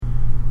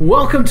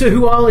Welcome to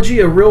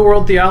Whoology, a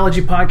real-world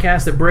theology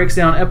podcast that breaks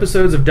down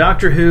episodes of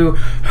Doctor Who,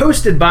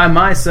 hosted by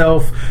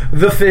myself,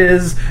 The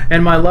Fizz,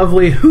 and my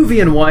lovely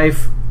Whovian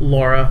wife,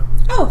 Laura.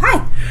 Oh,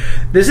 hi.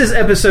 This is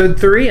episode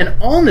 3,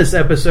 and on this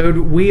episode,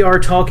 we are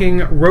talking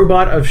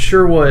Robot of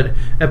Sherwood,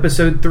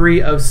 episode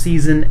 3 of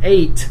season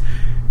 8.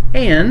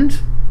 And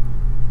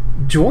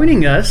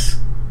joining us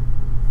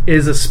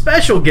is a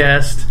special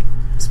guest.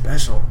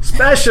 Special.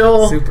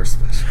 Super Super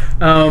special.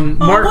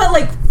 Mark. What,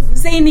 like,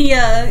 zany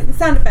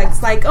sound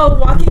effects, like,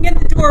 walking in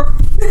the door.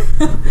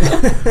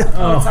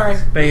 Sorry.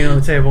 Banging on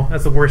the table.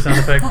 That's the worst sound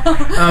effect.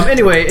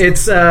 Anyway,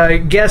 it's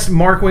guest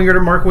Mark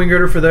Wingerter. Mark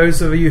Wingerter, for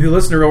those of you who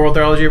listen to Real World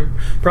Theology, are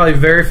probably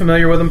very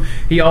familiar with him.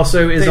 He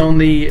also is on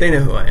the... They know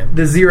who I am.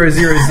 The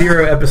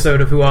 000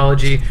 episode of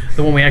Whoology,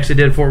 the one we actually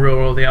did for Real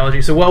World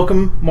Theology. So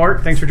welcome,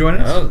 Mark. Thanks for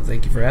joining us. Oh,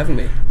 thank you for having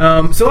me.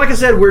 So like I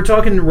said, we're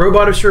talking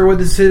Robot of Sherwood.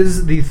 This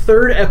is the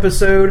 3rd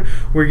episode.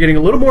 We're getting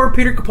a little more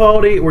Peter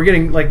Capaldi. We're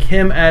getting like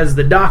him as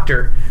the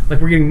Doctor.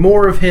 Like we're getting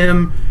more of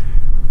him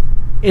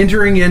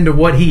entering into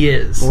what he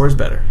is. More is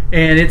better.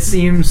 And it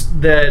seems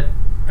that,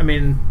 I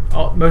mean,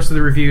 most of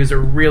the reviews are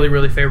really,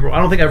 really favorable. I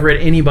don't think I've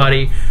read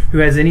anybody who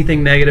has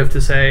anything negative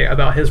to say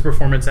about his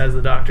performance as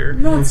the Doctor.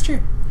 No, it's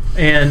true.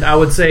 And I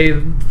would say,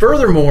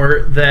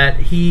 furthermore, that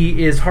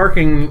he is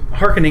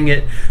hearkening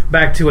it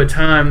back to a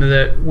time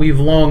that we've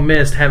long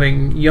missed,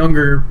 having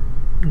younger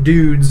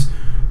dudes,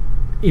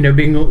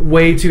 being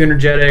way too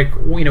energetic,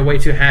 way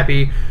too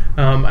happy.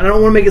 I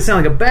don't want to make it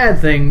sound like a bad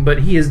thing,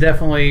 but he is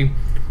definitely...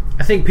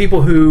 I think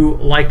people who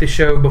liked the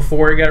show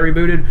before it got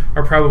rebooted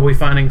are probably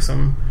finding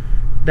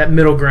that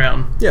middle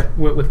ground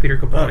with Peter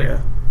Capaldi.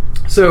 Oh,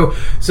 yeah.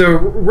 So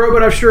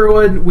Robot of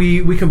Sherwood,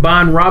 we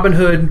combine Robin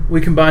Hood,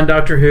 we combine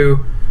Doctor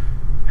Who.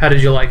 How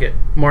did you like it?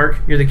 Mark,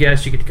 you're the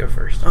guest. You get to go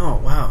first.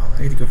 Oh, wow.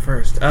 I get to go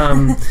first.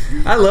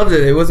 I loved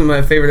it. It wasn't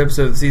my favorite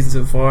episode of the season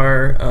so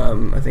far.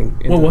 I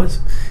think... What was?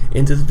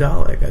 Into the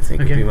Dalek, I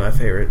think, would be my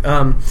favorite.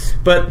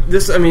 But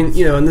this, and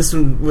this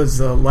one was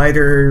a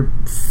lighter,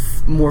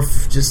 more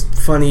just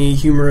funny,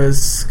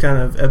 humorous kind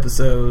of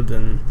episode.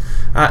 And,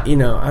 I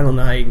don't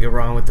know how you can go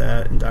wrong with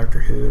that in Doctor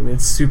Who.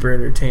 It's super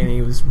entertaining.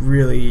 It was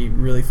really,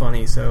 really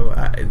funny. So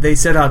they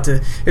set out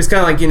to... It's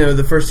kind of like,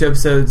 the first 2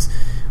 episodes...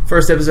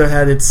 First episode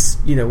had its,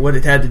 what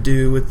it had to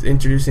do with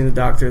introducing the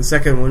Doctor. The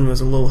second one was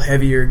a little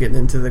heavier, getting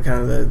into the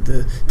kind of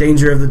the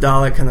danger of the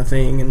Dalek kind of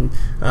thing.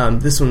 And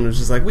this one was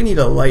just like, we need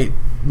a light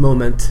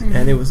moment,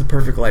 and it was a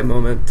perfect light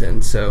moment.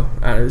 And so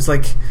it was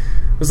like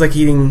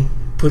eating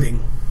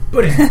pudding.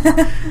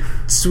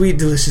 Sweet,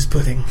 delicious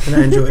pudding, and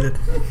I enjoyed it.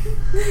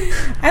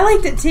 I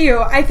liked it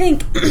too. I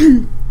think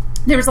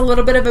there was a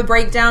little bit of a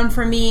breakdown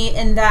for me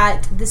in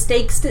that the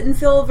stakes didn't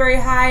feel very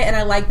high, and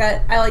I like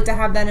that. I like to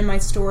have that in my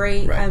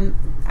story. Right.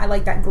 I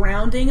like that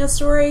grounding a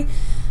story.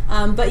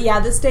 But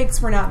yeah, the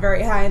stakes were not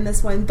very high in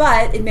this one,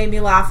 but it made me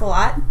laugh a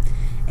lot.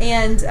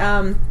 And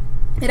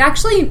it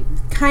actually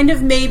kind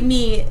of made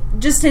me,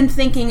 just in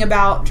thinking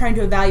about trying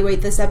to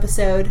evaluate this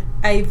episode,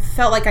 I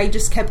felt like I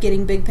just kept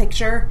getting big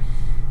picture,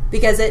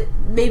 because it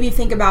made me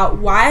think about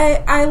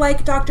why I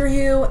like Doctor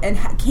Who, and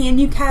can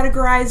you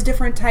categorize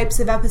different types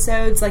of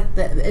episodes, like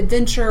the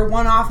adventure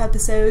one-off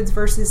episodes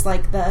versus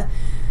like the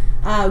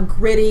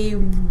gritty,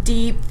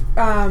 deep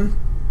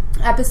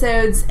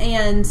episodes.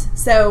 And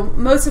so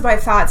most of my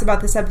thoughts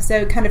about this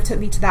episode kind of took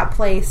me to that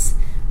place,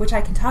 which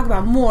I can talk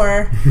about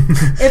more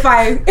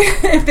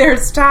if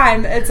there's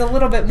time. It's a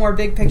little bit more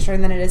big picture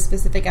than it is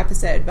specific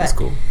episode, but that's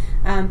cool.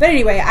 But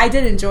anyway, I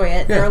did enjoy it.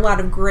 Yeah. There were a lot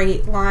of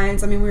great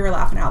lines. We were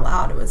laughing out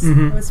loud. It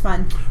was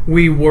fun.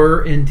 We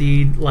were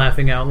indeed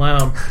laughing out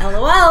loud.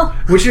 LOL.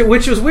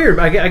 Which was weird.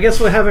 I guess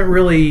it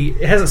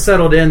hasn't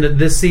settled in that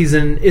this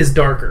season is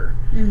darker.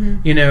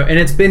 And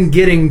it's been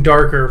getting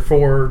darker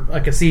for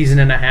like a season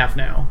and a half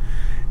now.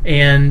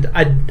 And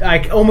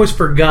I almost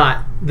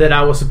forgot that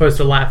I was supposed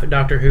to laugh at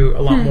Doctor Who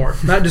a lot more.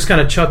 Not just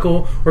kind of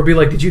chuckle or be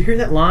like, did you hear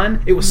that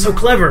line? It was so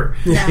clever.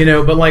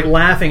 Yeah. But like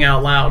laughing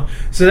out loud.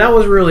 So that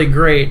was really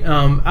great.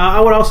 I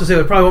would also say it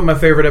was probably one of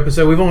my favorite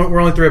episodes. We're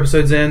only 3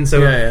 episodes in, so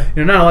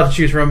not a lot to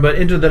choose from, but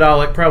Into the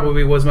Dalek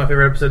probably was my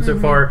favorite episode so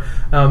far.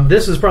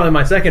 This is probably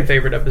my second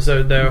favorite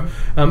episode, though.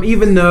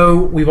 Even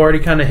though we've already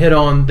kind of hit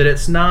on that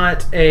it's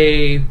not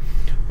a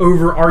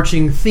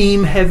overarching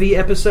theme-heavy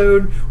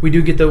episode. We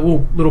do get the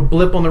little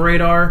blip on the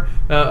radar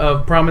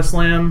of Promised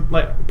Land.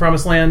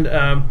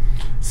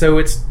 So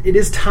it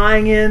is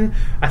tying in.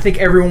 I think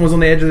everyone was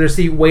on the edge of their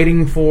seat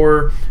waiting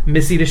for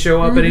Missy to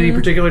show up at any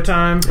particular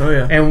time. Oh,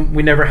 yeah. And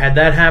we never had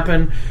that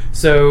happen.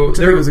 So I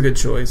think it was a good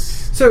choice.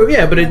 So,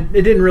 yeah, but it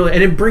didn't really...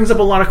 And it brings up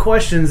a lot of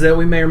questions that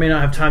we may or may not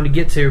have time to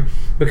get to,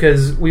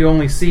 because we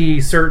only see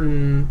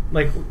certain...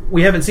 Like,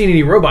 we haven't seen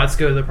any robots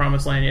go to the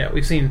Promised Land yet.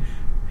 We've seen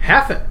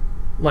half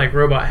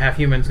robot, half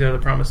humans go to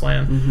the Promised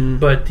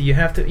Land. But you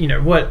have to,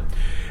 what?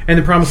 And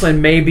the Promised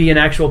Land may be an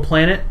actual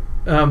planet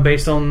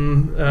based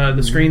on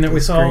the screen that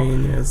we saw.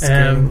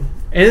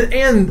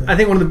 And I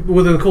think one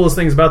of the coolest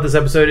things about this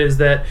episode is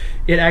that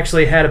it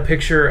actually had a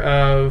picture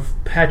of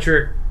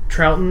Patrick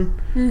Troughton,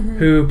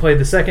 who played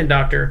the second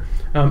Doctor,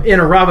 in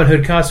a Robin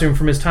Hood costume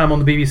from his time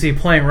on the BBC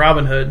playing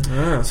Robin Hood.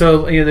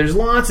 So, there's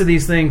lots of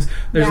these things.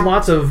 There's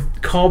lots of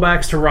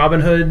callbacks to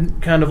Robin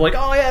Hood, kind of like,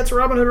 oh yeah, it's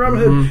Robin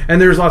Hood.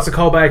 And there's lots of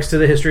callbacks to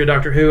the history of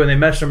Doctor Who, and they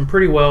meshed them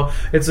pretty well.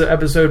 It's an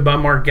episode by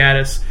Mark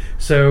Gatiss,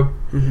 so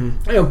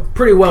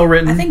pretty well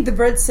written. I think the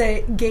Brits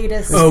say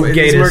Gatiss. Oh,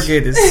 Gatiss. Mark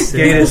Gatiss.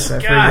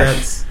 Gatiss.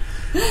 Gosh.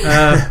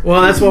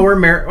 Well, that's what we're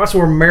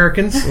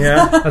Americans.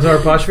 Yeah, that's our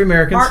apostrophe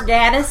Americans.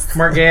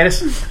 Mark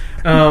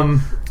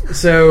Gatiss.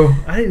 So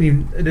I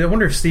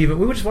wonder if Stephen.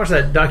 We just watched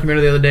that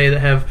documentary the other day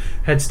that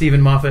had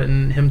Stephen Moffat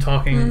and him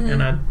talking,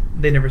 and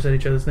they never said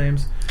each other's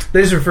names.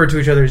 They just referred to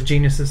each other as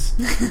geniuses.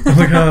 I'm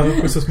like, oh,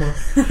 we're so smart.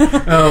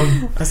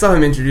 I saw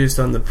him introduced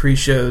on the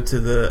pre-show to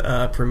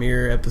the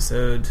premiere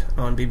episode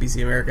on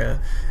BBC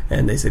America,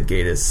 and they said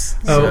Gatiss.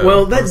 Oh,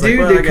 well, that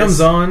dude that comes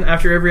on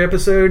after every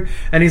episode,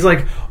 and he's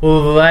like,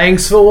 well,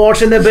 thanks for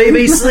watching the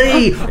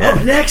BBC.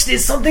 Up next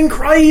is something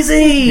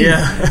crazy.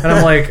 Yeah. And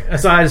I'm like,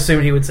 so I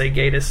assumed he would say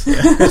Gatiss,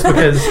 just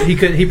because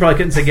he probably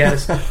couldn't say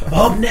Gatiss.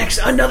 Up next,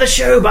 another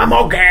show by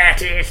Mark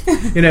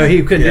Gatiss.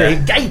 He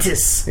couldn't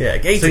Gatiss. Yeah,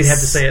 Gatiss. So he'd have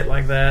to say it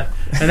like that.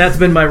 And that's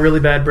been my really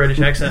bad British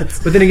accent.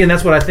 But then again,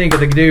 that's what I think of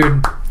the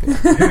dude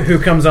who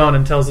comes on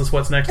and tells us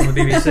what's next on the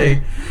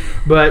BBC.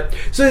 But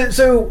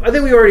so I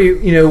think we already,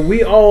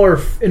 we all are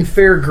in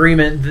fair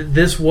agreement that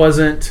this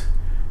wasn't,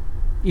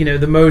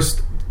 the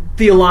most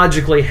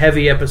theologically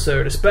heavy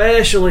episode,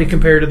 especially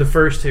compared to the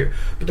first two.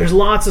 But there's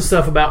lots of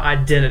stuff about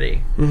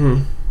identity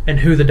and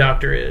who the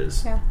Doctor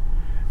is. Yeah.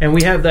 And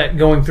we have that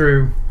going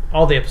through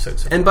all the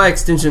episodes. And by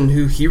extension,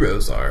 who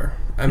heroes are.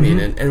 I mean,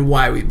 and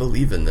why we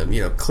believe in them.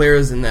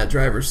 Clara's in that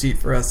driver's seat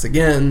for us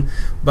again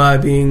by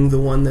being the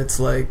one that's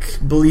like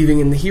believing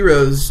in the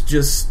heroes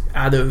just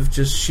out of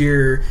just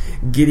sheer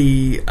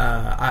giddy.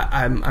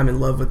 I'm in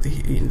love with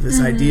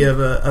this idea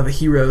of a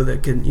hero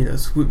that can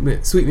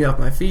sweep me off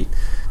my feet,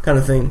 kind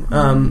of thing.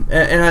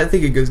 And I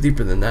think it goes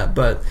deeper than that.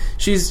 But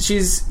she's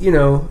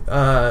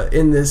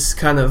in this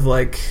kind of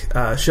like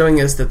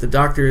showing us that the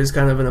Doctor is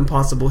kind of an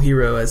impossible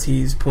hero, as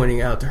he's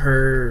pointing out to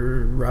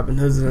her Robin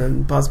Hood's an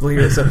impossible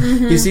hero. So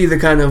you see the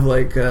kind of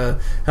like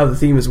how the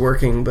theme is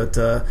working. But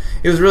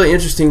it was really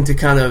interesting to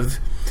kind of.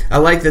 I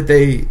like that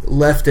they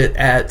left it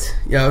at.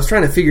 I was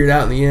trying to figure it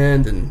out in the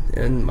end,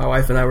 and my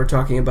wife and I were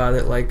talking about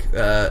it. Like,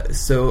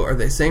 so are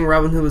they saying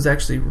Robin Hood was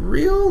actually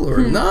real or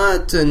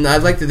not? And I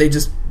like that they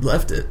just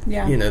left it.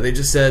 Yeah. They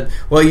just said,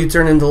 "Well, you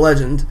turn into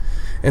legend,"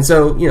 and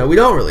so we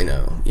don't really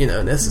know,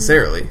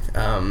 necessarily,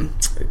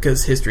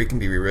 because history can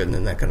be rewritten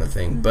and that kind of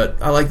thing. But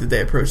I like that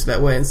they approached it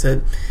that way and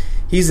said.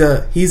 He's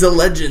a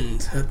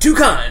legend, too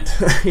kind,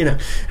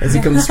 as he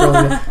comes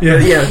strolling.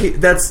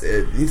 That's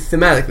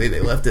thematically they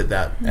left it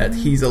at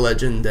he's a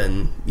legend,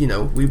 and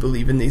we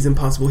believe in these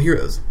impossible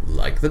heroes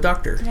like the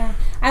Doctor. Yeah,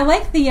 I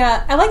like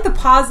the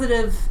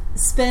positive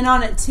spin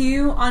on it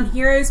too on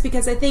heroes,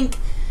 because I think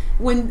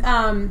when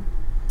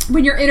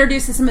you're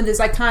introduced to some of those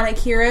iconic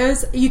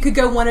heroes, you could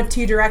go one of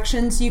two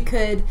directions.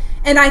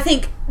 And I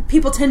think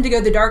people tend to go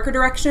the darker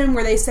direction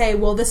where they say,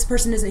 well, this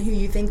person isn't who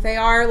you think they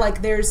are.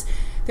 Like there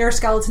are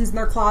skeletons in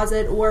their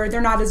closet, or they're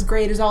not as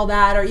great as all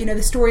that, or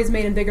the story's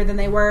made them bigger than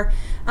they were.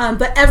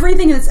 But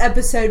everything in this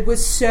episode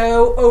was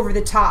so over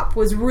the top,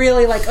 was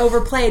really like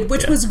overplayed,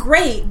 which was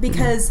great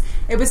because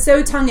it was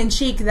so tongue in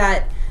cheek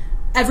that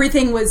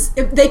everything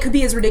they could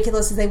be as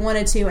ridiculous as they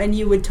wanted to, and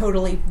you would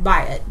totally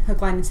buy it,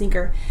 hook, line, and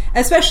sinker.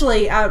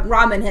 Especially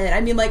Robin Hood. I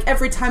mean, like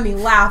every time he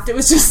laughed, it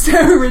was just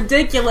so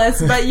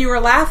ridiculous, but you were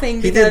laughing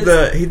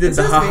because he did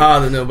the ha-ha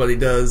that nobody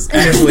does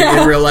actually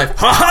in real life.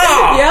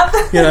 Ha-ha!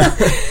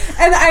 Yep.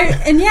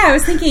 I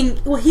was thinking,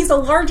 well, he's a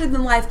larger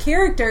than life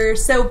character,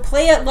 so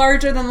play it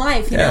larger than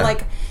life.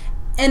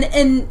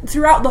 And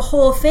throughout the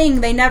whole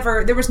thing,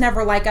 there was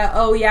never like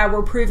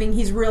we're proving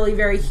he's really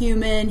very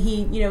human.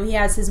 He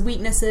has his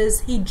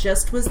weaknesses. He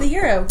just was the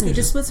hero. He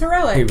just was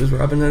heroic. He was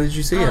Robin Hood as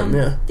you see him.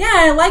 Yeah. Yeah,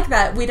 I like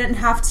that. We didn't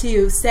have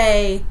to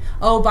say,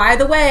 oh, by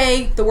the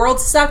way, the world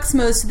sucks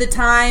most of the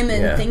time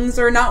and things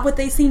are not what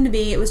they seem to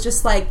be. It was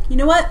just like, you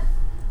know what?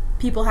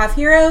 People have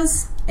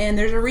heroes. And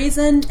there's a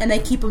reason, and they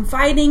keep them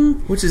fighting.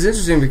 Which is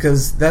interesting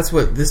because that's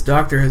what this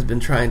Doctor has been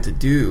trying to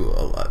do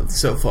a lot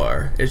so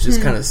far. It's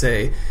just kind of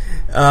say,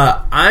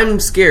 I'm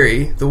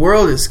scary. The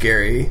world is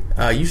scary.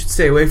 You should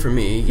stay away from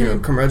me.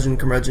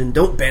 Curmudgeon.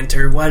 Don't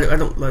banter. Why? I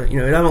don't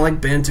like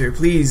banter.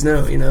 Please,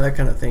 no. That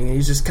kind of thing. And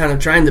he's just kind of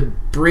trying to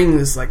bring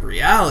this like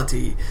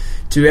reality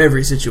to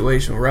every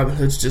situation. Robin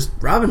Hood's just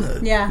Robin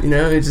Hood. Yeah.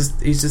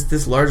 He's just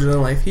this larger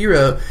than life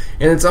hero,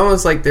 and it's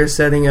almost like they're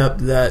setting up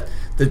that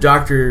the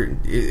Doctor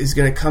is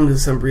going to come to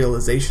some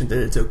realization that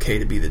it's okay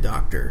to be the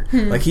Doctor.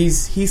 Like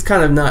he's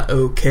kind of not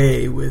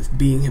okay with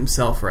being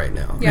himself right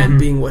now, and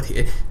being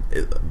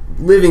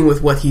living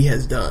with what he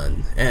has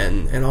done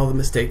and all the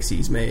mistakes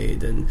he's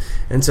made, and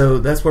so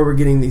that's why we're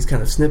getting these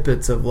kind of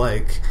snippets of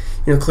like,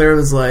 Clara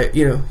was like,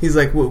 he's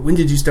like, well, when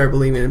did you start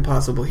believing in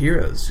impossible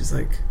heroes? She's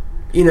like.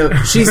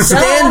 She's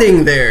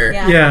standing there.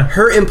 Yeah.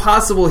 Her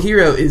impossible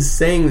hero is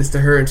saying this to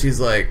her, and she's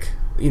like,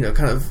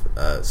 kind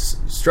of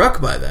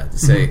struck by that to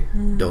say,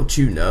 don't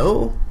you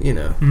know?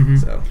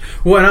 So.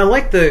 Well, and I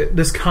like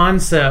this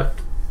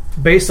concept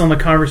based on the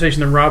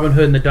conversation that Robin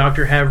Hood and the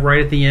Doctor have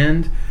right at the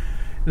end,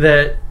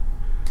 that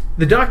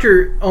the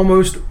Doctor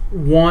almost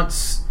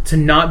wants to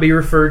not be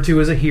referred to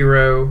as a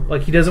hero.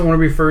 Like, he doesn't want to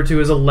be referred to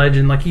as a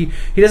legend. Like, he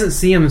doesn't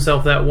see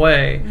himself that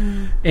way.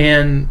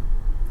 And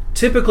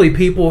typically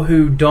people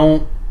who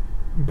don't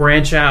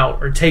branch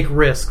out or take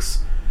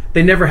risks,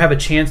 they never have a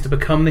chance to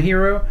become the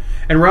hero.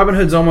 And Robin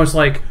Hood's almost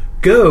like,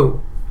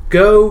 go,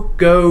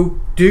 do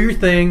your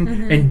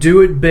thing, and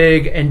do it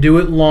big and do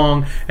it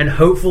long, and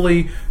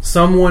hopefully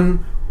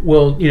someone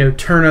will,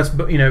 turn us,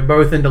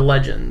 both into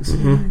legends.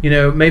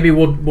 Maybe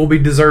we'll be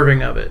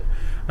deserving of it.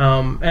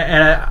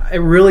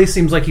 It really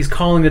seems like he's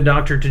calling the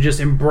Doctor to just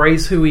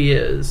embrace who he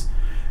is.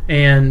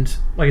 And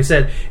like I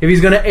said, if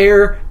he's going to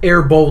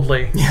err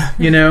boldly.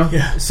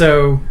 Yeah.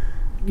 So,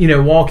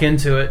 walk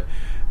into it.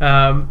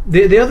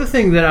 The other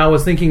thing that I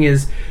was thinking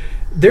is,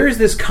 there's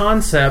this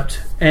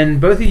concept,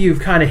 and both of you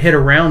have kind of hit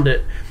around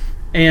it,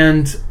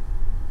 and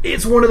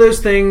it's one of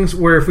those things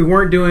where if we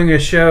weren't doing a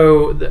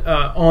show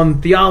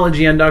on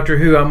theology on Doctor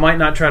Who, I might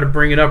not try to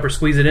bring it up or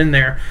squeeze it in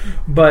there,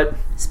 but...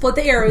 Split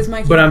the arrows,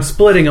 Mikey. But I'm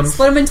splitting them.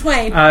 Split them in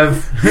twain.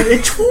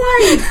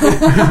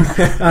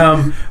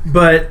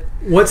 But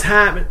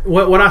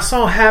what I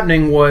saw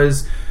happening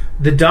was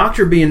the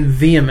Doctor being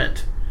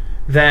vehement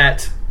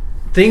that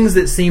things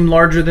that seem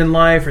larger than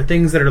life, or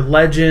things that are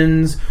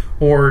legends,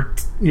 or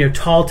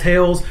tall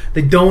tales,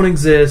 they don't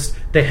exist.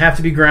 They have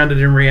to be grounded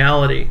in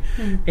reality.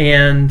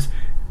 And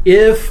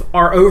if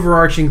our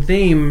overarching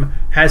theme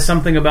has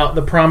something about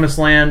the promised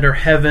land or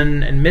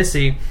heaven and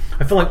Missy,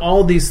 I feel like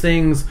all of these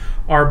things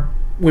are,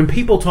 when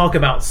people talk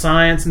about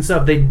science and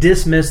stuff, they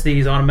dismiss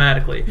these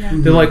automatically.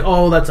 They're like,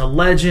 oh, that's a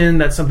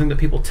legend, that's something that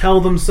people tell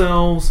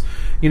themselves,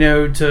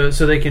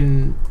 so they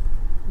can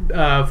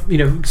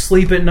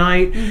sleep at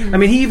night. I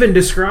mean, he even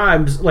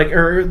describes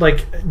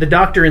the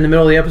Doctor in the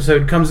middle of the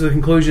episode comes to the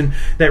conclusion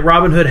that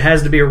Robin Hood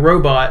has to be a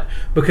robot,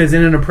 because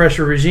in an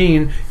oppressive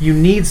regime you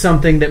need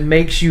something that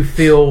makes you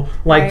feel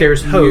like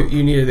there's hope.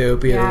 You need the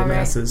opiate of the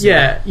masses.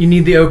 Yeah, you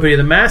need the opiate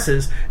of the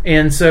masses.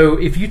 And so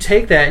if you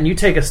take that and you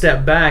take a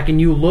step back and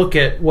you look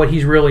at what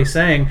he's really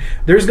saying,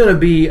 there's got to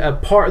be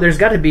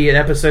an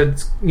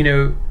episode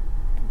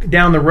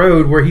down the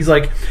road where he's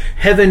like,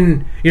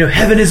 heaven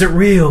isn't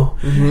real,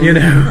 and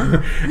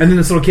then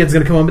this little kid's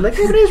gonna come on and be like,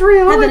 heaven is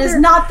real, heaven is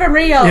not for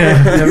real.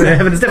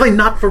 Heaven is definitely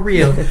not for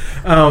real.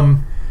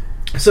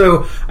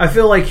 So I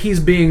feel like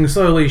he's being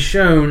slowly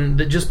shown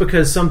that just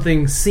because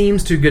something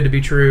seems too good to be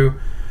true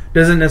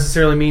doesn't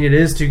necessarily mean it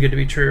is too good to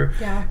be true.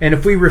 And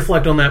if we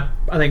reflect on that,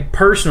 I think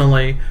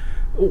personally,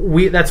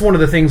 that's one of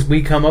the things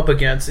we come up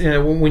against.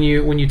 When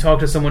you talk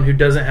to someone who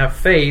doesn't have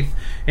faith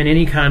in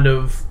any kind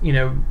of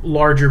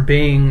larger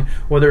being,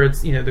 whether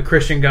it's the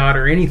Christian God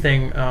or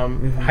anything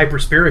hyper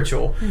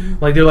spiritual,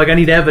 like they're like, I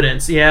need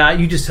evidence. Yeah,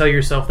 you just tell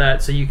yourself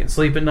that so you can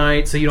sleep at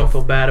night, so you don't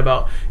feel bad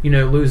about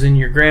losing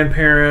your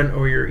grandparent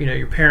or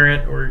your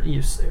parent, or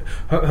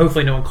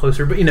hopefully no one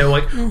closer, but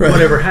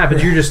whatever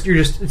happens, you're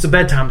just it's a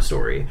bedtime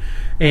story.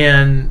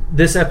 And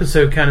this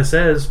episode kind of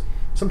says,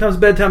 sometimes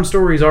bedtime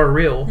stories are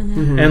real.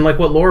 And like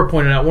what Laura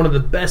pointed out, one of the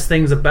best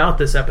things about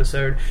this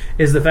episode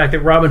is the fact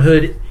that Robin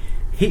Hood,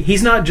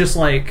 he's not just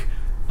like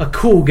a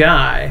cool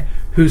guy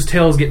whose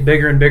tales get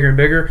bigger and bigger and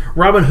bigger.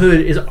 Robin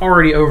Hood is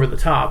already over the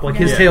top. Like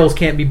his tales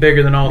can't be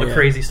bigger than all the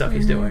crazy stuff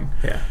he's doing.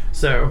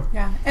 So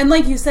and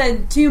like you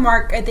said too,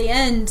 Mark, at the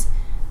end,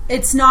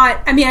 it's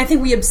not, I mean, I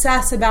think we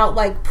obsess about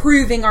like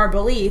proving our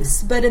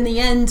beliefs, but in the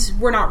end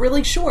we're not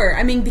really sure.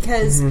 I mean,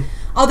 because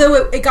although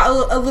it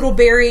got a little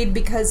buried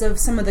because of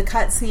some of the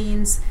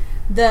cutscenes,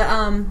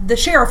 the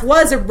sheriff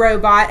was a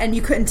robot, and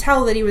you couldn't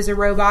tell that he was a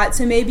robot.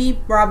 So maybe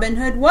Robin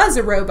Hood was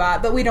a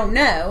robot, but we don't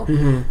know.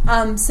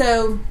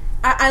 So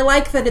I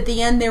like that at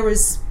the end there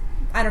was,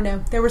 I don't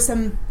know, there were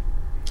some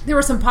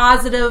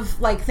positive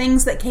like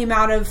things that came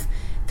out of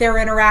their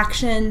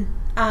interaction.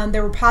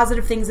 There were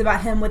positive things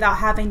about him without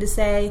having to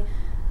say,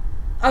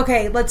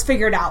 "Okay, let's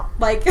figure it out."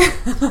 Like,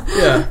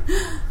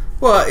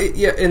 Well,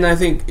 and I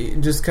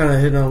think just kind of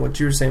hitting on what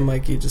you were saying,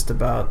 Mikey, just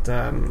about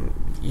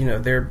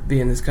there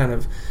being this kind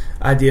of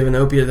idea of an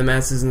opiate of the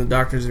masses, and the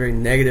Doctor's very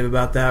negative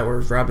about that,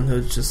 whereas Robin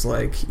Hood's just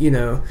like,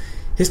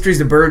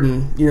 history's a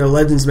burden,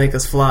 legends make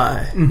us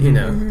fly.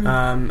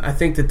 I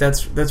think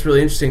that's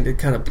really interesting to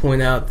kind of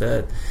point out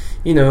that,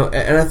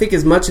 and I think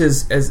as much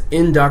as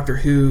in Doctor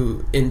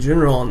Who in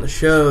general on the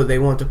show, they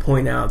want to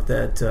point out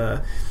that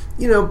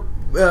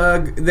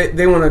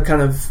they want to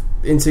kind of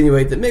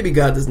insinuate that maybe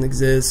God doesn't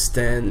exist,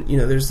 and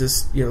there's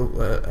this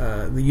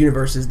the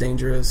universe is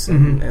dangerous,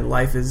 and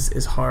life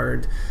is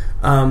hard.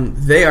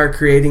 They are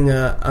creating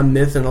a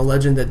myth and a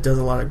legend that does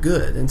a lot of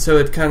good, and so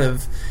it kind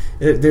of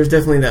there's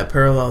definitely that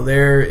parallel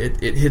there.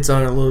 It hits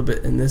on it a little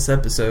bit in this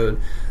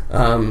episode,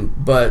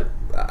 but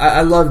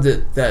I loved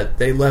it that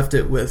they left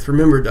it with,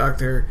 remember,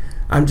 Doctor,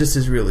 I'm just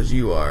as real as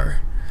you are,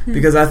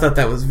 because I thought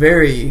that was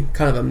very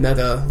kind of a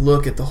meta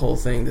look at the whole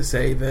thing, to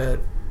say that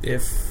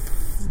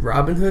if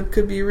Robin Hood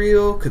could be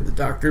real? Could the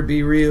Doctor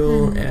be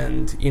real?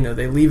 And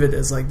they leave it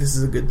as like, this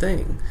is a good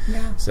thing.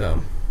 Yeah.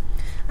 So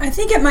I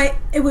think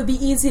it would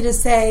be easy to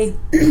say.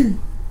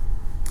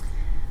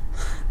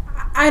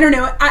 I don't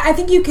know. I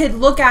think you could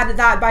look at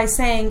that by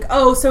saying,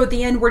 oh, so at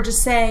the end we're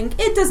just saying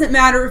it doesn't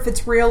matter if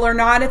it's real or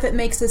not, if it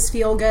makes us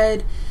feel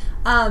good.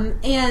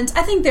 And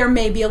I think there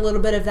may be a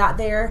little bit of that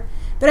there.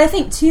 But I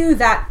think, too,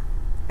 that,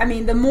 I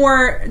mean, the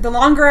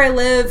longer I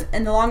live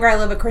and the longer I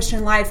live a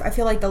Christian life, I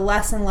feel like the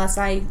less and less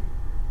I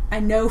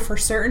know for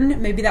certain.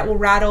 Maybe that will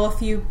rattle a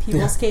few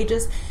people's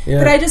cages. Yeah.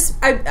 But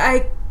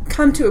I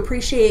come to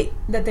appreciate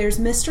that there's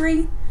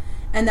mystery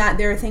and that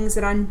there are things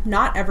that I'm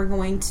not ever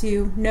going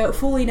to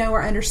fully know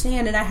or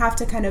understand, and I have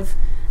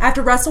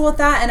to wrestle with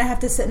that, and I have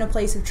to sit in a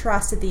place of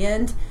trust at the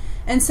end.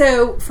 And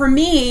so for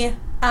me,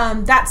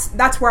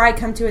 that's where I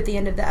come to at the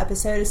end of the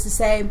episode, is to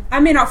say I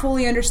may not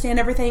fully understand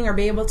everything or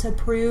be able to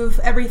prove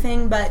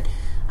everything, but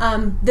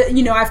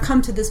I've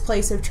come to this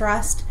place of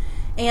trust,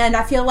 and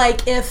I feel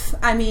like if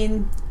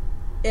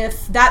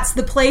that's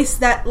the place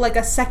that like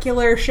a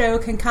secular show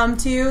can come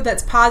to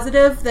that's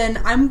positive,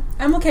 then I'm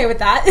okay with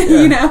that.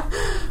 Yeah.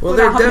 Well,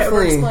 they're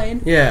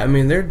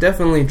definitely they're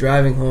definitely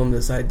driving home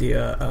this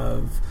idea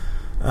of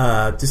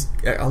just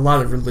a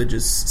lot of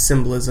religious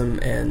symbolism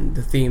and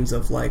the themes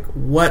of like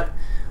what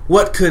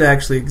could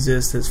actually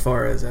exist as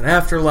far as an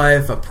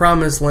afterlife, a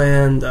promised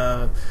land.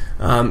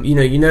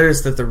 You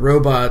notice that the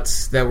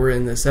robots that were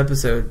in this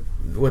episode,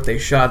 what they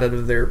shot out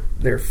of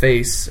their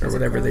face or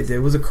whatever they did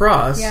was a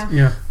cross.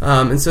 Yeah.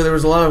 And so there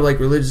was a lot of like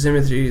religious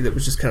imagery that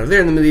was just kind of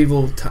there in the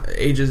medieval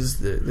ages.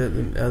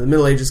 The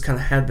Middle Ages kind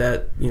of had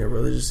that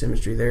religious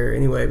imagery there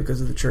anyway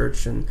because of the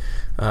church. And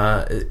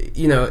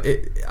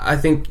I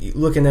think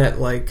looking at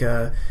like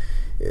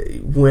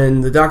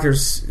when the doctor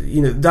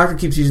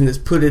keeps using this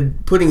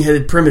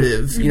pudding-headed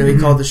primitive. He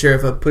called the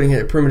sheriff a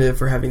pudding-headed primitive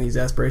for having these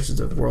aspirations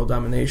of world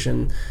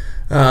domination.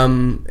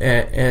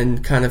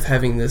 And kind of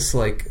having this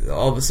like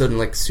all of a sudden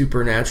like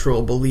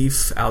supernatural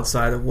belief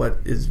outside of what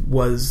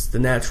was the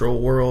natural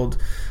world.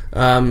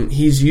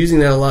 He's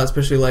using that a lot,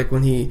 especially like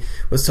when he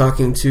was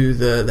talking to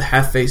the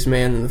half-faced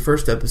man in the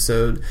first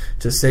episode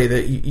to say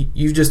that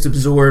you've just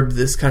absorbed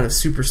this kind of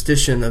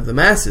superstition of the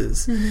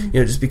masses,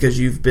 just because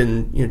you've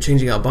been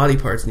changing out body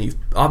parts and you've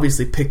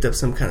obviously picked up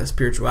some kind of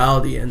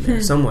spirituality in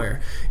there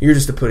somewhere. You're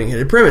just a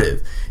pudding-headed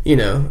primitive,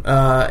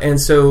 and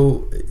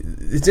so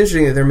it's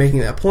interesting that they're making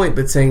that point,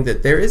 but saying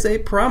that there is a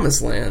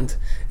promised land.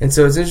 And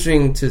so it's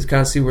interesting to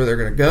kind of see where they're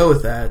going to go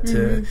with that,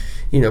 to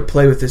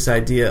play with this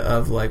idea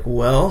of like,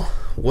 well,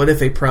 what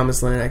if a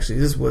promised land actually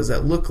exists? What does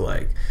that look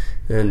like?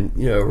 And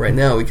right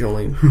now we can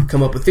only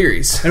come up with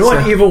theories. And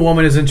what evil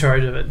woman is in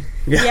charge of it?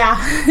 Yeah,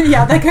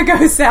 that could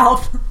go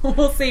south.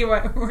 We'll see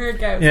where it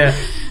goes. Yeah.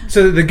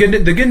 So the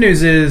good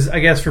news is, I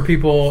guess, for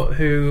people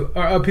who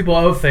are people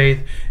of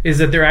faith, is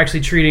that they're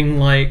actually treating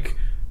like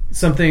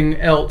something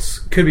else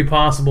could be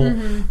possible.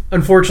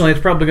 Unfortunately,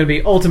 it's probably going to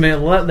be ultimate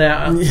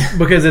letdown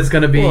because it's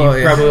going to be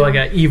probably like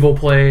an evil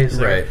place.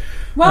 Right.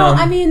 Well,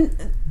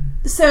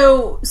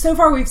 So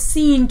far we've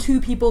seen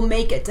two people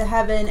make it to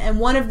heaven,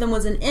 and one of them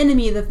was an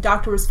enemy the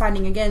Doctor was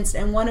fighting against,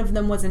 and one of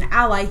them was an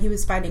ally he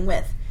was fighting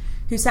with,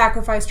 who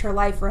sacrificed her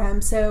life for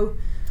him. So,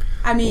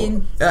 I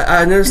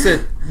noticed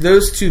that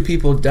those two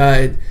people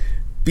died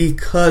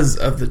because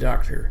of the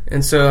Doctor,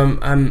 and so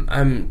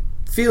I'm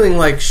feeling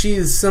like she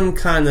is some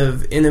kind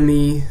of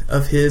enemy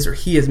of his, or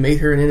he has made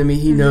her an enemy.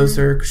 He knows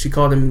her because she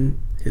called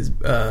him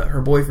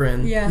her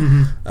boyfriend.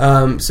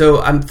 Yeah.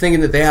 So I'm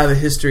thinking that they have a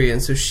history,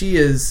 and so she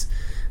is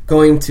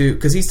going to,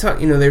 because he's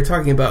they're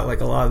talking about like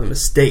a lot of the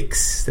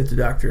mistakes that the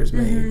Doctor has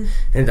made,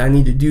 and I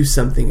need to do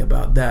something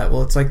about that.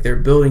 Well, it's like they're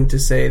building to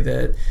say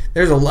that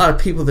there's a lot of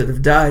people that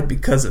have died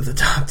because of the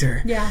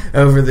Doctor. Yeah.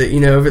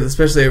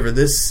 Especially over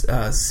this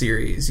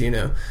series,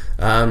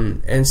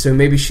 and so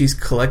maybe she's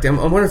collecting.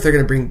 I wonder if they're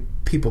going to bring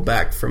people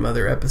back from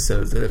other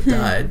episodes that have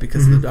died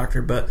because of the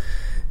Doctor, but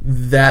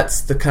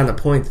that's the kind of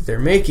point that they're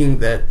making,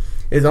 that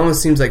it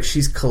almost seems like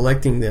she's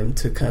collecting them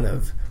to kind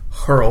of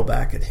hurl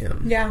back at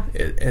him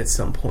at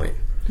some point.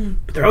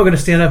 But they're all going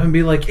to stand up and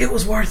be like, it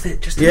was worth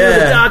it just to know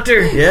the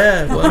Doctor.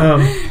 Yeah. Well,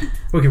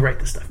 we can write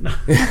this stuff. No.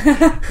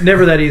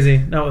 Never that easy.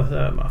 Not with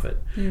Moffat.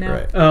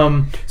 No.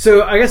 Right.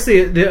 So I guess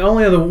the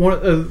only other one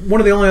of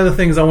the only other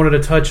things I wanted to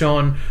touch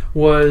on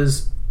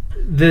was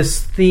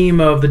this theme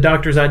of the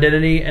Doctor's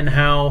identity, and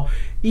how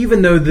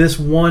even though this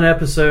one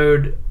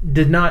episode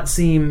did not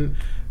seem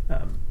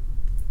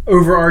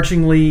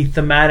overarchingly,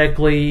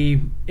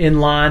 thematically in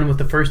line with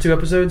the first two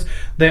episodes,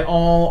 they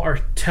all are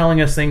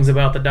telling us things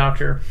about the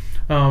Doctor.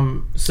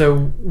 So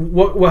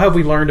what have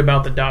we learned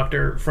about the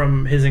Doctor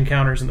from his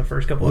encounters in the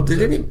first couple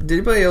episodes? Did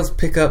anybody else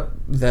pick up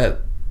that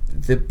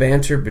the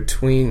banter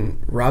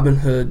between Robin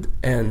Hood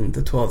and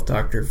the 12th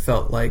Doctor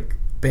felt like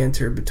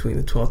banter between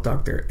the 12th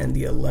Doctor and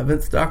the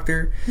 11th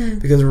Doctor?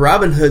 Because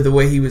Robin Hood, the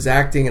way he was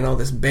acting and all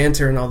this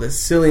banter and all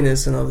this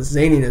silliness and all this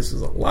zaniness,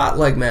 was a lot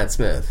like Matt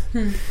Smith.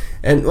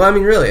 And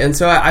really, and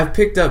so I've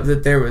picked up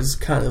that there was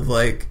kind of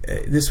like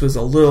this was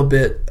a little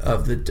bit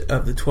of the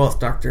 12th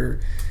Doctor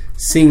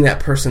seeing that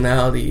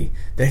personality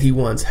that he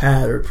once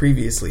had or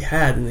previously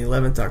had in the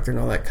 11th Doctor and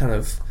all that kind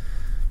of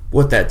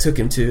what that took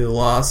him to, the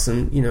loss.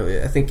 And,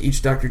 I think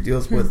each Doctor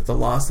deals with the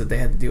loss that they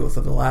had to deal with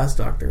of the last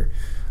Doctor.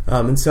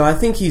 And so I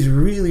think he's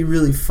really,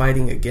 really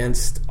fighting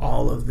against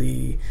all of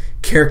the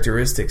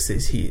characteristics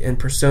and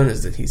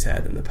personas that he's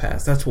had in the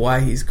past. That's why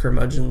he's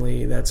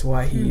curmudgeonly. That's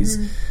why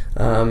he's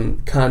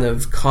kind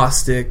of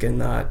caustic and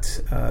not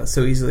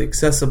so easily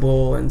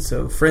accessible and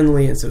so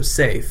friendly and so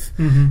safe.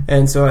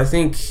 And so I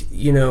think,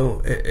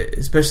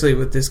 especially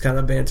with this kind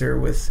of banter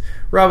with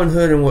Robin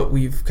Hood and what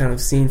we've kind of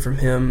seen from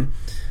him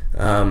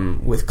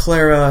with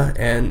Clara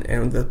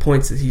and the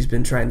points that he's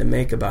been trying to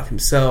make about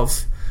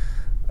himself,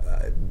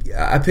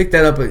 I picked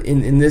that up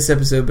in this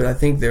episode, but I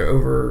think they're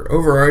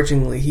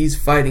overarchingly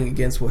he's fighting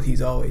against what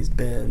he's always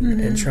been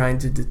and trying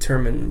to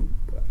determine.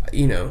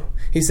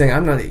 He's saying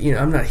I'm not a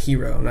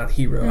hero. I'm not a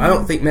hero. I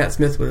don't think Matt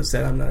Smith would have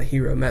said I'm not a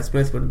hero. Matt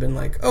Smith would have been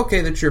like, okay,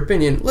 that's your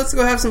opinion. Let's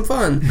go have some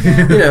fun.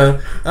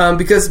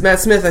 Because Matt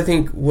Smith I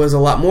think was a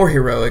lot more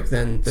heroic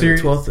than the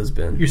 12th has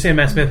been. You're saying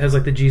Matt Smith has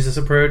like the Jesus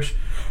approach.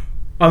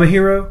 I'm a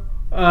hero.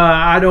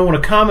 I don't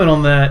want to comment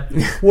on that.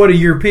 What do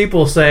your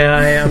people say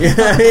I am?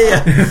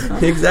 yeah,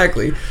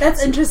 exactly.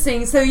 That's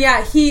interesting. So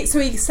he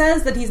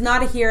says that he's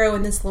not a hero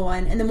in this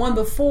one, and the one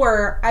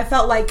before, I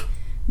felt like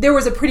there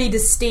was a pretty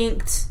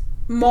distinct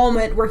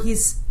moment where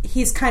he's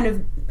kind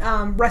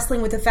of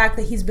wrestling with the fact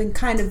that he's been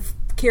kind of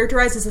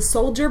characterized as a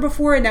soldier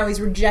before, and now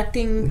he's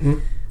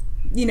rejecting,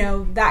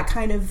 that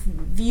kind of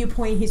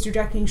viewpoint. He's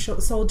rejecting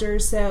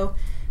soldiers.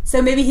 So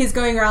maybe he's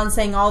going around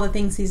saying all the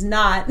things he's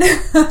not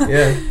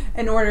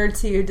in order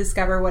to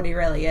discover what he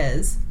really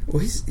is. Well,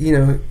 he's,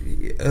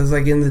 it was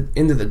like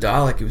into the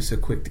Dalek, he was so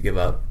quick to give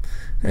up.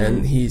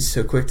 And he's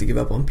so quick to give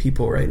up on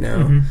people right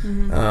now.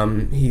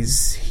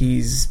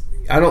 He's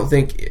I don't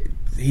think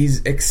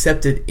he's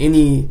accepted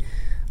any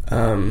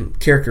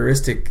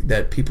characteristic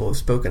that people have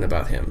spoken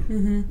about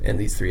him in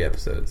these 3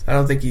 episodes. I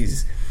don't think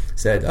he's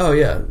said, oh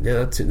yeah,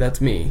 that's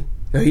me.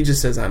 No, he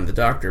just says I'm the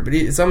Doctor, but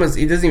it's almost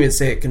he doesn't even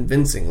say it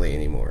convincingly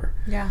anymore.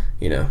 Yeah,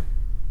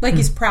 like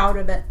he's proud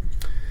of it,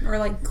 or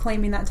like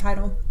claiming that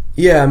title.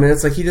 Yeah, I mean,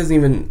 it's like he doesn't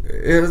even.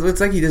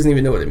 It's like he doesn't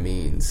even know what it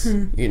means.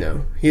 He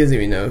doesn't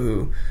even know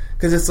who.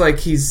 Because it's like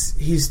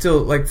he's still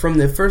like from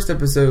the first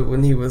episode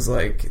when he was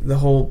like the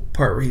whole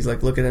part where he's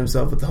like looking at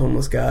himself with the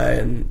homeless guy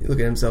and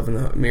looking at himself in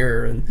the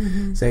mirror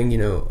and saying,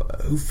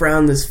 who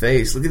frowned this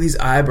face? Look at these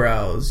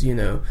eyebrows.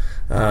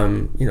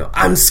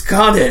 I'm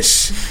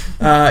Scottish.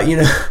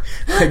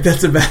 Like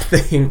that's a bad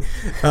thing.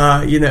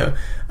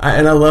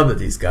 And I love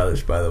that he's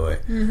Scottish, by the way.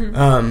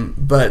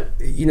 But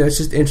it's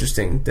just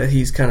interesting that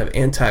he's kind of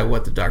anti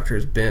what the Doctor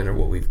has been or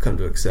what we've come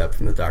to accept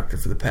from the Doctor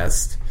for the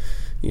past.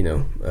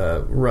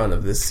 Run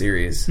of this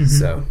series.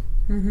 So,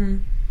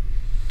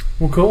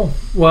 well, cool.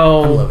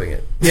 Well, I'm loving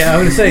it. Yeah,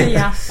 I would say,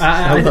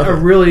 I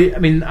really. I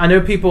mean, I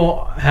know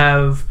people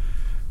have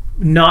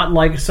not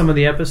liked some of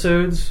the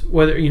episodes.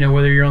 Whether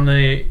you're on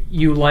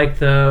you like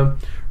the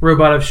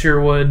Robot of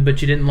Sherwood,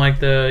 but you didn't like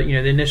the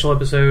the initial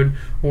episode,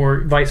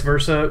 or vice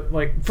versa.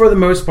 Like for the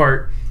most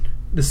part,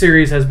 the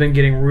series has been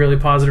getting really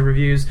positive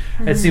reviews.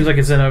 It seems like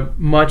it's in a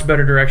much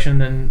better direction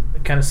than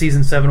kind of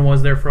season 7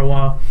 was there for a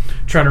while,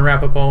 trying to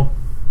wrap up all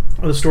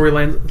the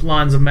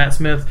storylines of Matt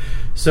Smith.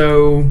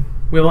 So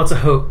we have lots of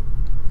hope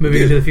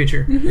moving into the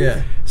future.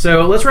 Yeah.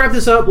 So let's wrap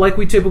this up like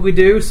we typically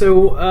do.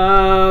 So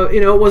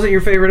it wasn't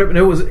your favorite.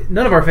 No, it was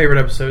none of our favorite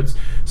episodes.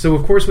 So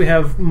of course we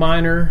have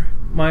minor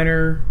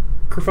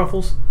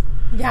kerfuffles.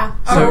 Yeah.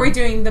 So are we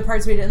doing the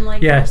parts we didn't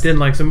like? Yeah, didn't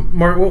like. So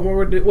Mark,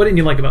 what didn't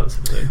you like about this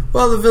episode?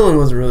 Well, the villain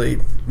wasn't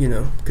really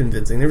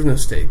convincing. There was no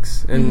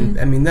stakes, and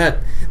I mean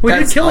that. Well,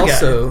 he did kill the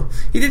guy.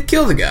 He did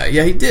kill the guy.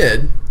 Yeah, he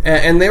did,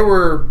 and there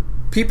were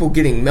people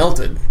getting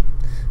melted.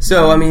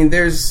 So I mean,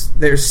 there's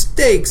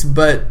stakes,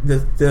 but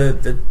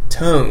the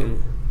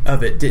tone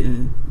of it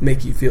didn't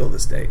make you feel the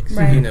stakes.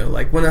 Right.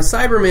 Like when a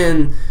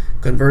Cyberman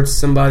converts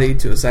somebody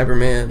to a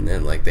Cyberman,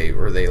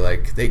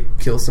 and they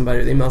kill somebody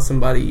or they melt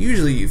somebody,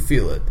 usually you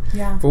feel it.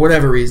 Yeah. For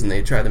whatever reason,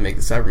 they try to make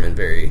the Cybermen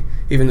very,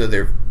 even though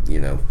they're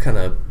kind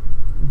of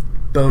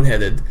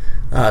boneheaded,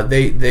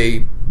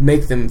 they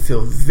make them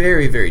feel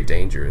very, very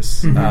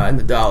dangerous, and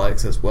the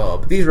Daleks as well.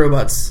 But these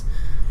robots,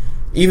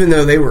 even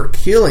though they were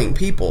killing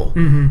people,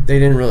 they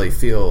didn't really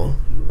feel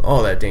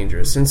all that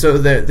dangerous, and so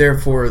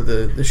therefore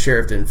the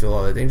sheriff didn't feel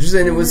all that dangerous.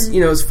 And it was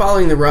it was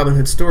following the Robin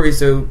Hood story,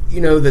 so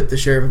that the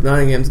sheriff of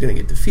Nottingham is going to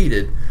get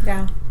defeated.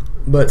 Yeah,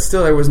 but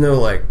still there was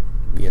no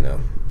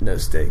no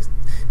stakes.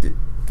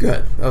 Go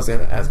ahead. I was going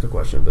to ask a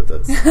question, but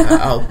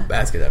I'll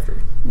ask it after.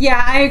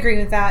 Yeah, I agree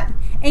with that.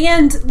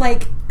 And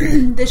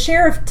the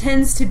sheriff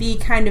tends to be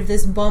kind of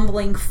this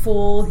bumbling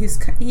fool. He's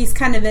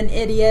kind of an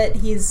idiot.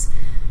 He's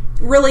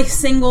really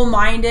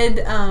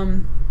single-minded.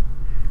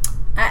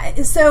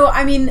 So,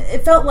 I mean,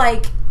 it felt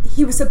like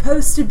he was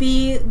supposed to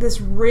be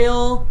this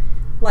real,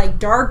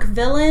 dark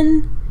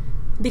villain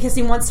because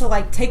he wants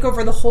to, take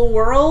over the whole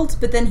world,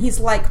 but then he's,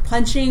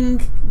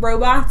 punching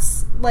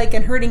robots,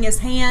 and hurting his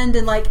hand,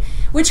 and,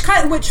 which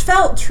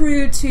felt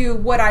true to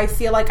what I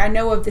feel like I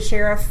know of the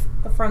sheriff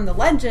from the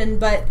legend,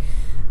 but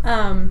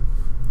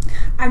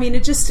I mean,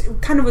 it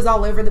just kind of was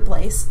all over the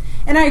place.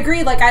 And I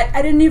agree, like,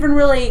 I didn't even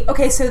really...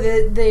 Okay, so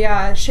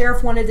the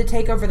sheriff wanted to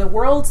take over the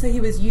world, so he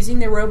was using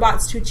the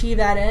robots to achieve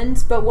that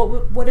end. But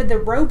what did the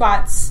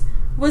robots...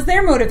 was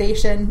their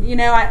motivation, you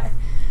know?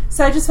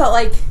 So I just felt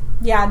like,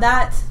 yeah,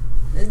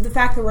 the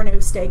fact there were no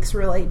stakes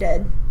really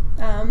did.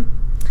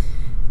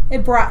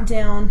 It brought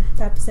down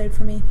the episode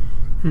for me.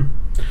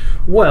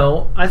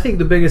 Well, I think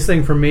the biggest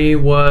thing for me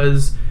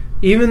was,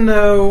 even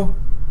though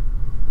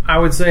I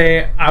would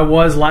say I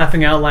was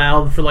laughing out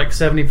loud for like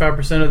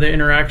 75% of the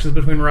interactions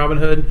between Robin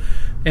Hood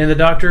and the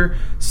Doctor,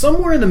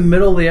 somewhere in the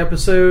middle of the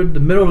episode, the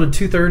middle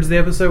to 2/3 of the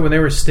episode, when they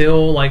were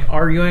still like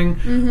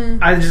arguing,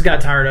 I just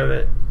got tired of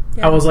it.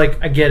 Yeah. I was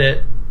like, I get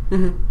it,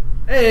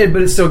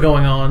 but it's still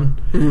going on.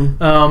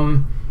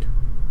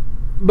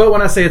 But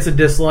when I say it's a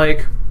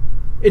dislike,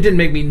 it didn't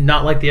make me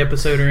not like the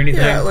episode or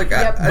anything. Yeah, like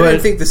I didn't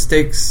think the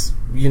stakes,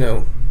 you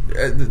know,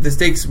 the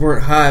stakes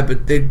weren't high,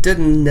 but they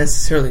didn't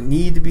necessarily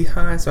need to be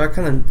high. So you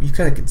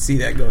kind of could see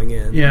that going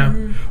in. Yeah.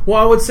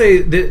 Well, I would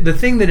say the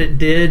thing that it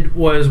did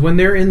was when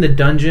they're in the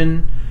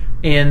dungeon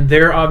and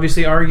they're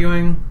obviously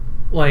arguing,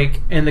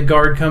 like, and the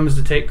guard comes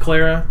to take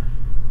Clara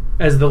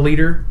as the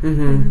leader. I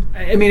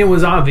mean, it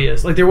was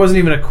obvious. Like, there wasn't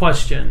even a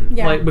question.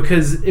 Yeah. Like,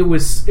 because it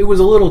was a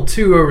little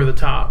too over the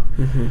top.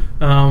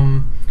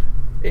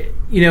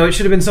 You know, it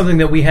should have been something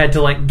that we had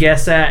to like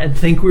guess at and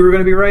think we were going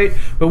to be right,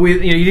 but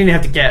you didn't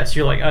have to guess.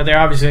 You're like, oh, they're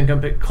obviously going to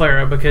come pick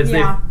Clara because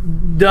they've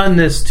done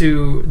this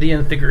to the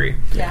nth degree.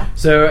 Yeah.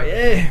 So,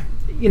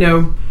 you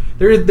know,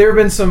 there have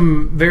been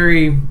some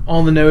very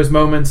on the nose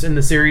moments in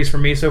the series for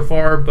me so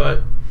far,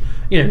 but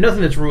you know,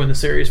 nothing that's ruined the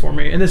series for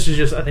me. And this is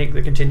just, I think,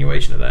 the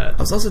continuation of that.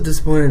 I was also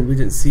disappointed we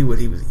didn't see what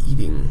he was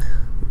eating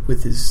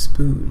with his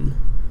spoon.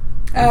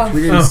 Oh.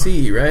 We didn't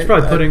see, right? It's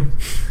probably pudding.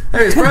 I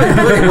mean, it's probably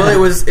pudding.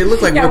 Well, it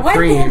looked like whipped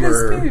cream,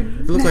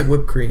 it looked like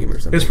whipped cream or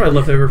something. It was probably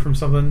leftover from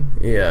something.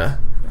 Yeah,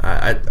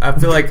 I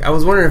feel like I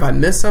was wondering if I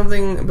missed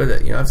something,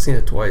 but you know, I've seen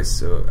it twice,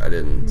 so I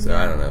didn't. So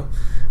I don't know.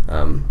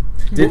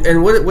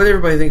 And what did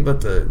everybody think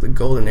about the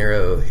golden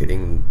arrow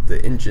hitting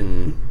the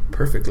engine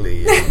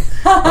perfectly? And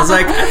I was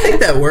like, I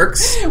think that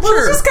works. Well, sure.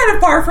 It's just kind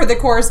of par for the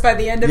course by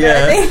the end of it,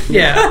 I think.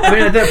 Yeah, I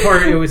mean, at that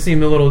part, it would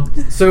seem a little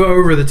so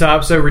over the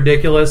top, so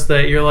ridiculous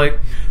that you're like,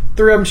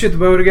 three of them shoot the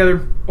bow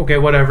together. Okay,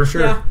 whatever.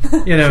 Sure. Yeah.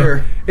 You know,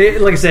 Sure.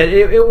 Like I said,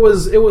 it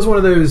was one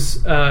of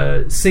those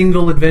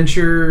single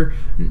adventure,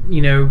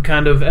 you know,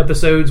 kind of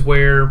episodes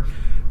where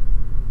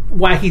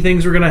wacky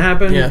things were going to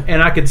happen,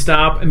 and I could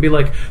stop and be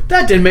like,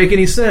 that didn't make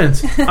any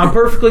sense. I'm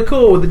perfectly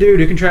cool with the dude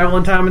who can travel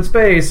in time and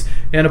space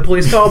and a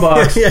police call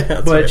box,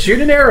 but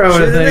shoot an arrow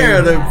at a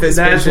thing,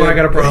 that's when I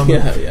got a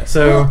problem.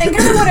 So, and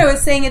kind of what I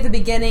was saying at the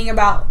beginning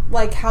about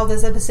like how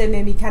this episode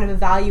made me kind of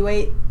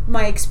evaluate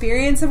my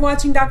experience of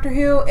watching Doctor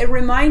Who, it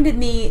reminded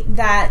me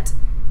that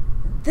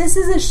this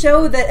is a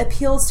show that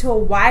appeals to a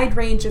wide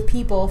range of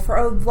people for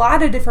a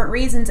lot of different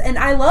reasons, and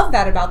I love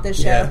that about this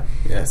show.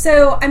 Yeah.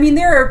 So, I mean,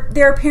 there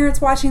are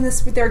parents watching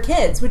this with their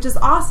kids, which is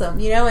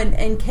awesome, you know,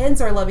 and kids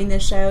are loving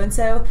this show, and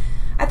so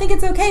I think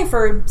it's okay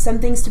for some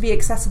things to be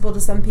accessible to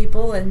some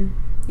people and,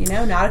 you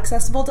know, not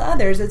accessible to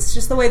others. It's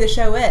just the way the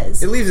show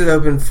is. It leaves it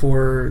open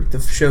for the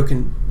show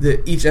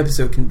each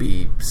episode can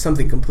be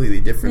something completely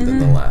different than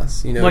the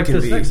last. You know, like it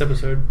can this next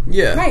episode,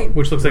 right?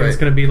 Which looks like it's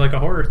going to be like a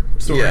horror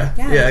story.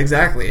 Yeah,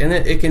 exactly. And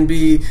it can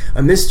be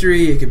a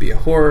mystery, it can be a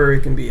horror,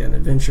 it can be an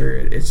adventure.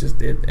 It's just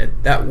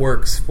that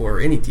works for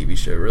any TV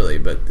show, really.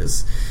 But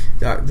it's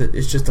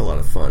just a lot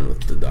of fun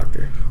with the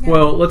Doctor. Yeah.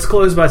 Well, let's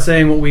close by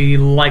saying what we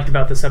liked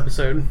about this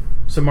episode.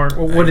 So, Mark,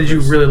 what did you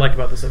really like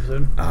about this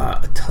episode?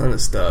 A ton of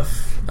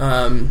stuff.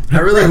 I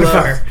really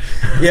love.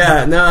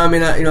 Yeah, no, I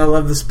mean, I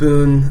love the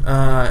spoon,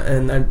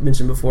 and I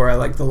mentioned before I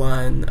like the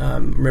line,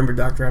 "Remember,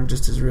 Doctor, I'm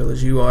just as real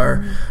as you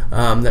are."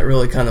 That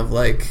really kind of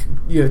like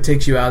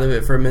takes you out of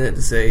it for a minute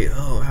to say,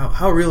 "Oh,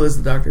 how real is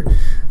the Doctor?"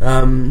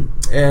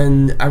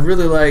 And I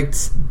really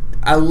liked.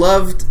 I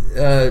loved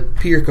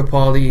Peter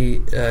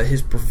Capaldi,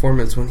 his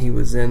performance when he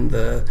was in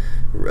the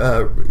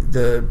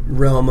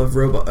realm of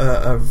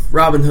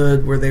Robin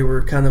Hood, where they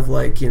were kind of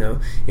like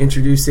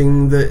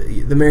introducing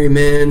the Merry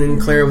Men, and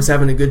Clara was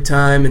having a good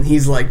time, and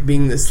he's like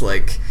being this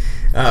like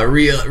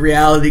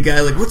reality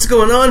guy, like, what's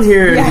going on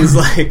here? And he's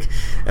like,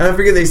 I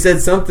forget, they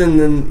said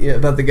something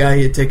about the guy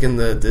he had taken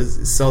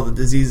saw the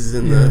diseases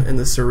in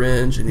the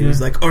syringe, and he was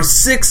like, or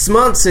 6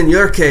 months in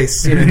your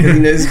case, because he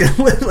knows he's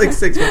gonna live like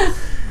 6 months.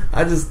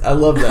 I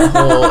love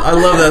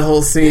that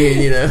whole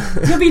scene,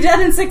 You'll be dead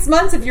in 6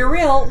 months if you're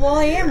real. Well,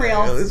 I am real.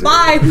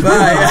 Bye.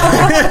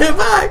 Bye.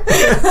 Bye.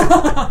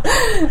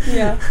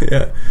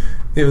 Yeah.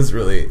 It was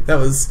really, that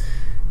was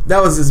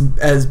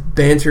as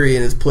bantery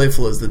and as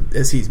playful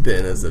as he's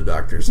been as the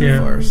Doctor so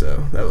far,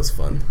 so that was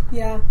fun.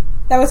 Yeah.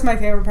 That was my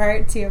favorite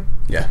part, too.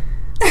 Yeah.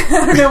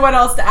 I don't know what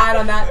else to add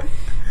on that.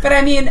 But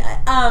I mean,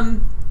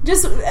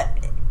 just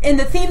in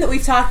the theme that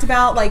we've talked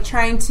about, like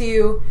trying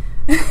to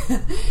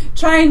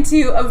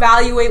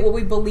evaluate what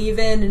we believe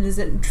in and is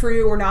it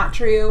true or not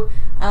true,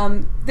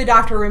 the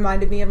Doctor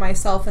reminded me of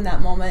myself in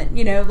that moment,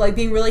 like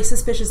being really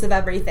suspicious of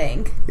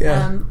everything.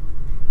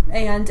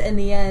 and in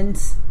the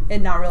end,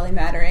 it not really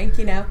mattering,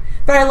 you know.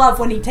 But I love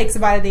when he takes a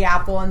bite of the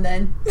apple and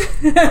then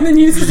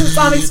uses the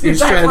sonic screwdriver. He's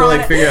trying to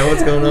like figure out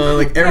what's going on,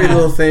 like every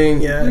little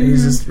thing. Yeah,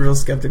 he's just real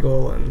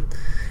skeptical, and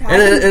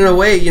in a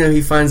way, you know,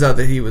 he finds out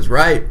that he was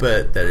right,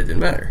 but that it didn't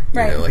matter. You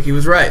know, like he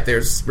was right.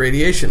 There's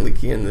radiation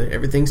leaking, and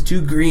everything's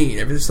too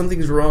green.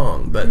 Something's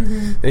wrong. But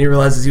then he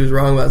realizes he was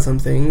wrong about some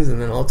things,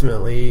 and then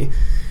ultimately,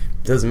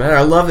 it doesn't matter.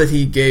 I love that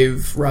he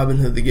gave Robin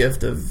Hood the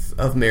gift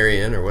of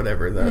Marion or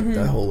whatever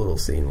that whole little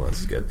scene was.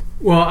 It's good.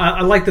 Well,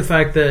 I like the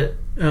fact that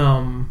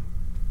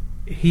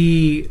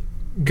he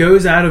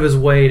goes out of his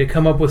way to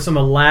come up with some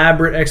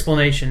elaborate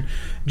explanation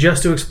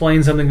just to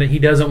explain something that he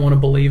doesn't want to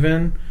believe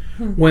in.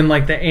 When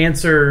like the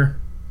answer,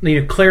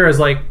 you know, Clara's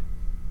like,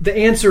 the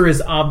answer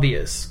is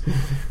obvious.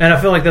 And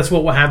I feel like that's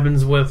what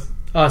happens with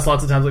us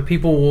lots of times. Like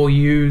people will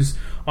use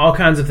all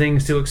kinds of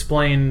things to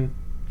explain,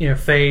 you know,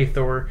 faith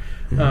or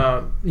you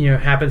know,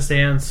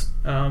 happenstance.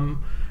 I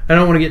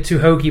don't want to get too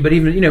hokey, but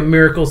even, you know,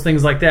 miracles,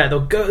 things like that.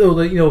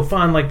 They'll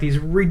find like these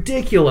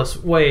ridiculous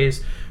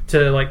ways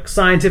to like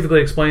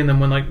scientifically explain them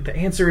when like the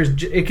answer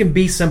is it can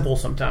be simple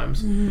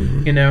sometimes,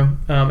 you know,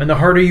 and the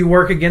harder you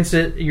work against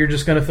it, you're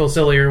just going to feel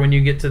sillier when you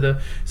get to the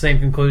same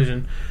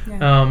conclusion.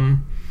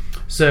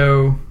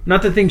 So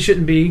not that things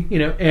shouldn't be, you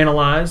know,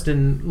 analyzed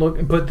and look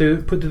and put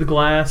through the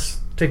glass,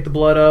 take the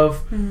blood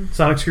of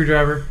sonic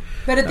screwdriver.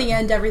 But at the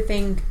end,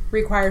 everything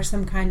requires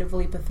some kind of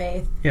leap of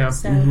faith. Yeah.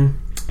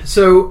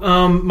 So,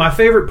 my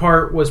favorite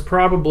part was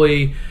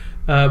probably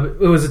it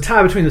was a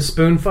tie between the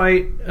spoon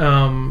fight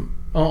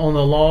on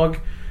the log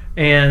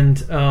and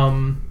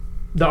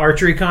the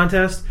archery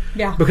contest.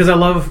 Yeah. Because I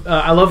love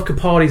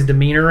Capaldi's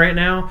demeanor right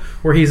now,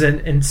 where he's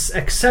an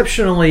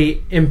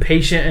exceptionally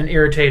impatient and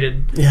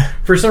irritated. Yeah.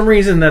 For some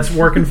reason, that's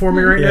working for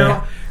me right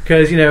now.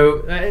 Because, you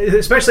know,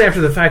 especially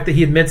after the fact that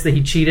he admits that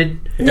he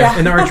cheated in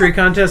the archery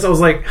contest, I was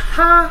like,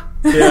 ha!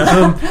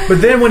 Yeah. But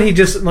then when he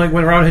just, like,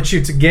 when Robin Hood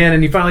shoots again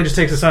and he finally just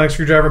takes a sonic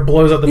screwdriver and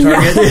blows up the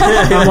target,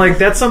 I'm like,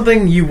 that's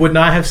something you would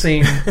not have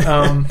seen.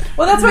 Well,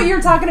 that's what you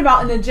were talking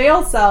about in the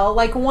jail cell,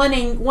 like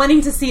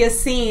wanting to see a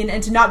scene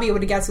and to not be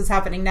able to guess what's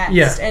happening next.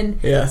 Yeah. And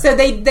so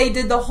they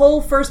did the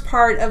whole first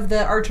part of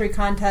the archery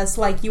contest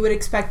like you would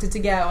expect it to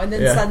go, and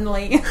then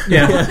suddenly...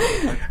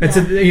 And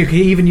so you can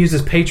even use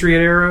his Patriot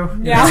arrow.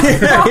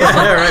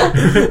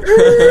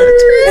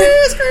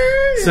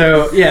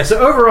 So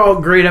overall,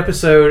 great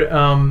episode.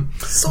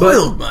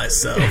 Soiled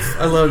myself.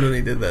 I loved when he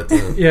did that to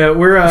him. Yeah,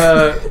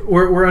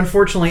 we're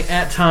unfortunately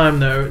at time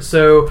though,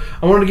 so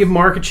I wanted to give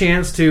Mark a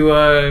chance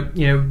to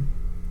you know,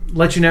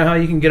 let you know how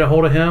you can get a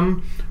hold of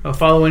him.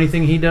 Follow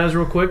anything he does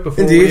real quick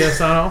before we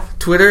sign off.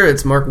 Twitter,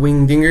 it's Mark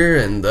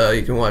Wingdinger, and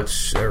you can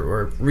watch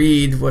or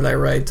read what I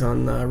write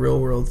on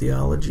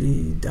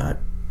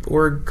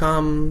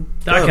realworldtheology.org.com.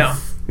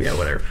 Yeah,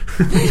 whatever.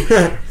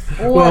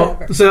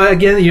 Well, so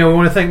again, you know, we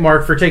want to thank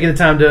Mark for taking the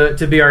time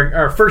to be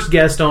our first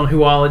guest on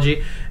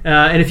Whoology.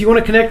 And if you want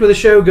to connect with the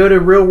show, go to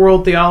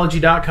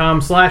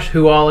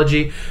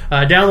realworldtheology.com/Whoology.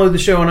 Download the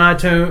show on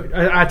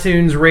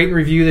iTunes, rate and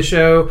review the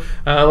show.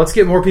 Let's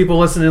get more people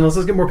listening.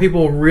 Let's get more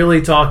people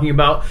really talking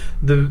about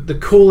the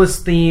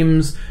coolest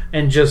themes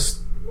and just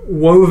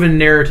woven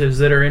narratives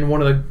that are in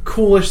one of the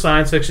coolest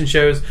science fiction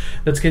shows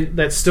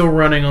that's still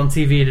running on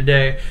TV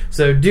today.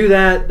 So do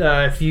that.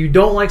 If you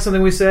don't like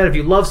something we said, if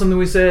you love something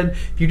we said,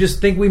 if you just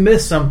think we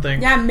missed something,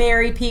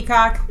 Mary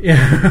Peacock. Put it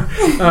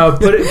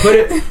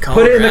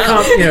in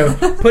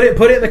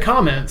the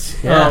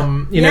comments.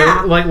 You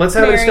know, like let's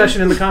have a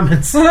discussion in the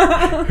comments.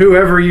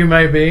 Whoever you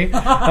may be.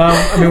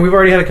 I mean, we've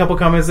already had a couple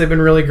comments. They've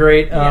been really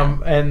great.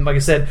 And like I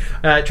said,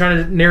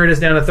 trying to narrow this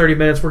down to 30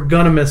 minutes, we're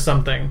gonna miss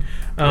something.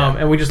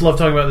 And we just love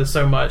talking about this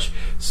so much.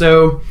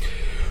 So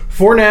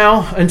for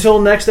now,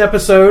 until next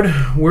episode,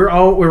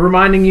 we're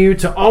reminding you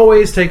to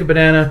always take a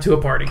banana to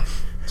a party.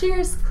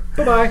 Cheers.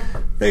 Bye-bye.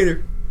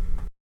 Later.